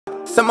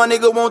Said my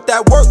nigga want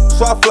that work,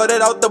 so I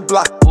flooded out the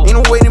block. Ain't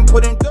no waiting,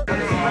 put in dirt.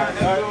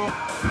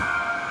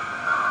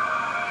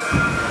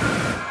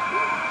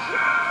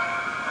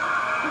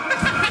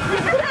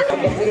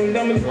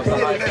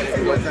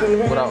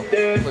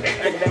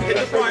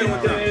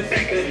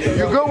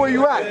 You go where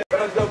you at?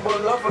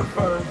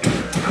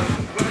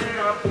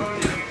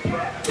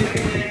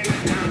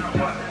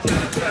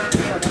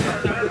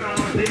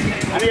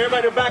 I need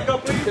everybody to back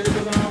up, please.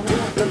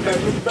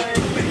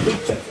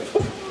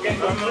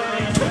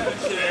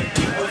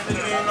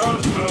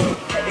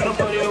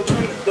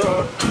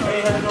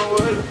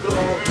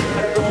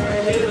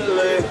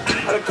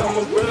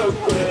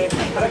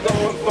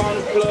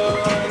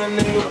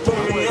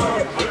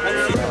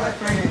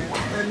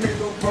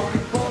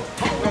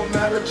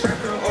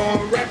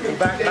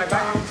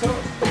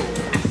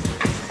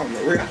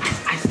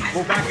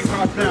 Go back and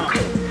cross down.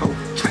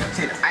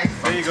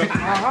 There you go. I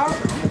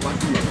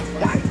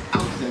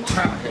was in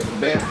trap, had a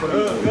bad for the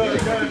good.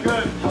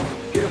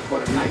 Get up for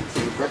the night, so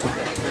the breakfast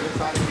at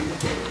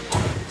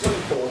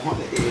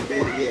 2400 every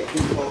day, yeah, who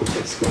all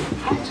checks go.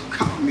 Bitch,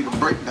 call me the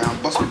breakdown,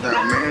 bust it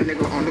down, man,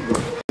 nigga on the go.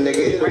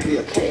 Nigga, it'll be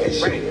a cash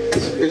shit.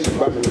 It's a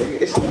brother,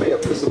 nigga, it's a mail,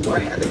 it's a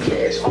brand, the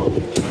cash home.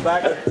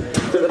 Back up.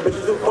 To the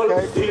bitches who follow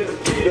the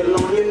get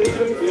along, you need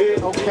them,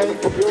 yeah. Okay.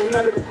 If you're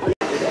not a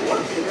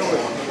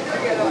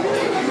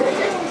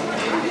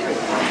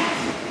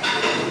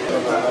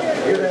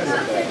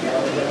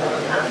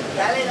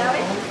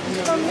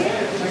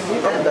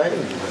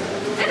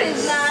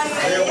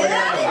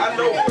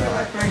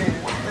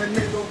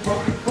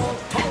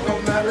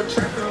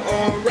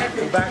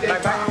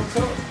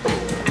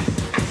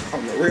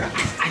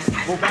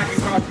Go back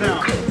and cross down.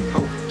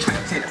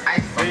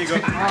 There you go.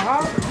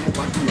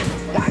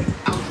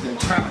 I was in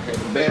trap, had a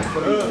bad for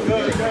the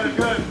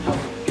Good.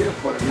 Get up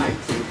for the night,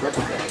 so the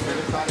breakfast at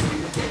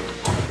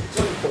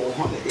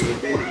 2400 every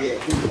day, yeah,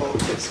 who all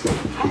checks go.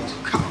 Bitch,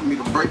 call me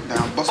the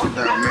breakdown, bust it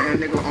down, man,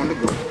 nigga on the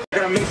go.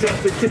 Gotta make sure I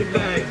fit to the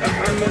bag.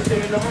 I'm not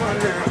saying no on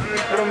now.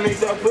 Gotta make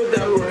sure I put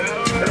that work.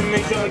 Gotta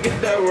make sure I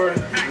get that work.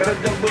 Gotta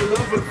double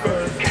up it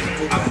first.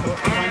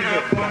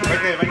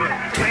 Right there.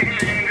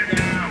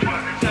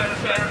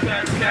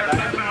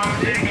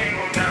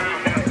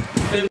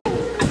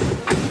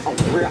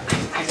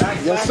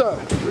 Yes, sir.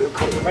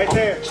 Right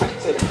there.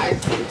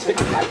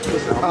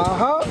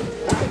 Uh-huh.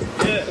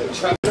 Yeah.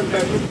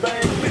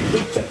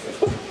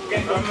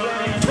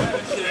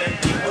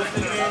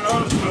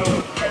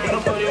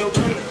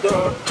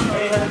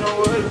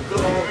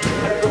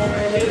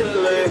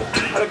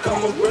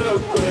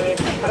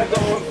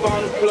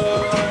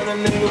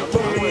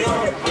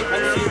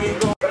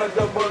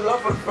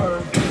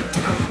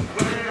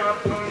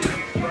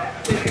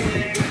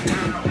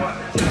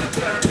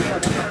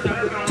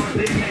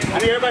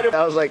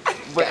 I was like,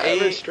 but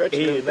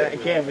stretching that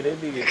camera, that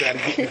nigga trying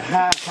to get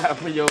high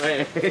for your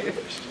ass.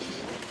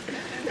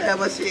 yeah,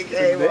 but shit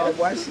came off.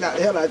 Why snap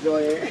the hell out your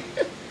head?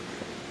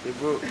 It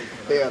broke.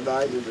 Yeah, no,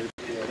 I just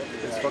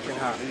it's fucking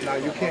hot. Nah,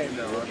 you can't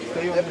though.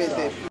 Stay on that the bitch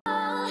side. did.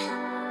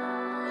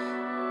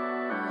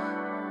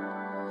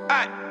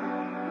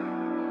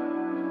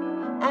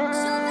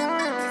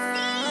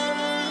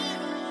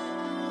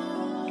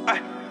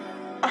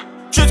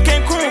 Just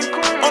came cool,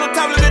 on the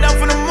top looking down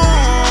from the moon.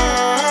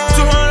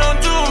 200 on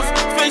juice,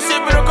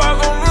 spaceship in a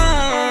cargo room.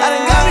 I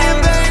done got me a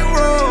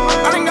bedroom,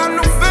 I done got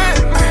no fit.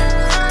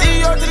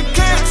 D.O. to the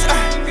kids,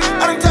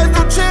 I done touched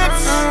no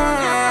chips.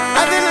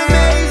 I feel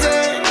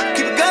amazing,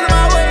 keep a gun in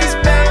my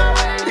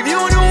waistband. If you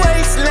in the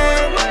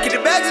wasteland, keep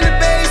the bags in the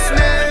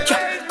basement.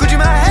 Gucci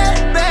my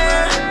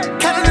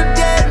headband, counting the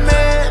dead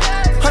man.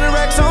 100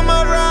 racks on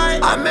my right,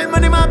 I make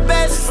money my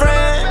best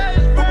friend.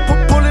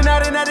 Pulling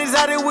out an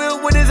exotic wheel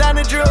with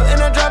designer drill,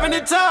 and I'm driving the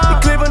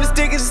top. The clip on the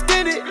stick is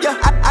extended, yeah.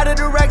 Out of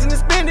the racks and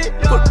spend it.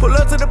 Pull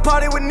up to the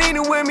party with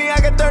Nina with me. I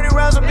got 30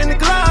 rounds up in the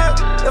club.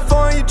 The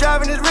foreign you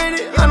driving is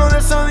rented. I know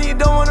that's something you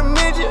don't wanna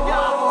mention.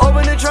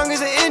 Open the trunk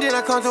is an engine.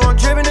 I come to one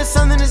dripping, there's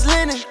something that's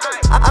linen.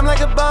 I'm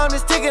like a bomb,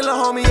 this ticket, little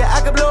homie. Yeah, I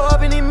could blow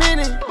up any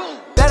minute.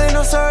 That ain't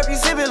no syrup, you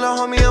sip it, little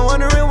homie. I'm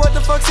wondering what the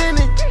fuck's in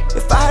it.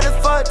 If I had a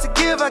fuck to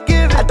give, I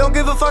give it. I don't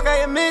give a fuck, I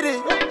admit it.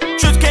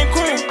 Trips came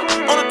cool,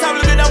 on the top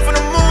looking down from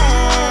the moon.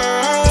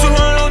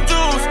 200 on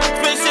juice,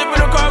 spaceship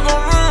in a cargo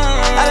room.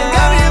 I done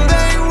got me a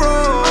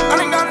bedroom, I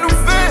done got no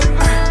fit.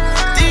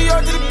 D.O.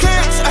 to the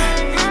kids, I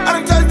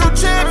done touched no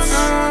chips.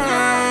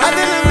 I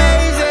feel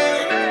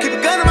amazing, keep a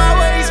gun in my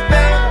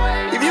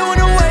waistband. If you in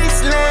the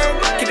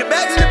wasteland, keep the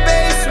bags in the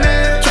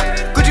basement.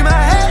 Gucci my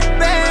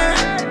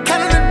headband,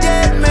 counting the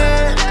dead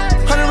man.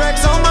 100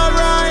 racks on my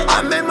right,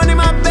 I make money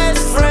my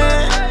best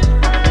friend.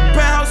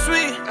 Penthouse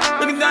suite,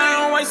 looking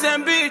down on White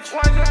Sand Beach.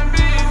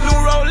 New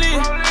Rollie,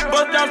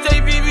 bust down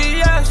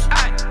JBBS.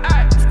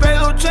 Spray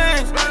little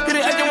chains, hit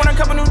it again when I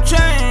cup a new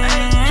chain.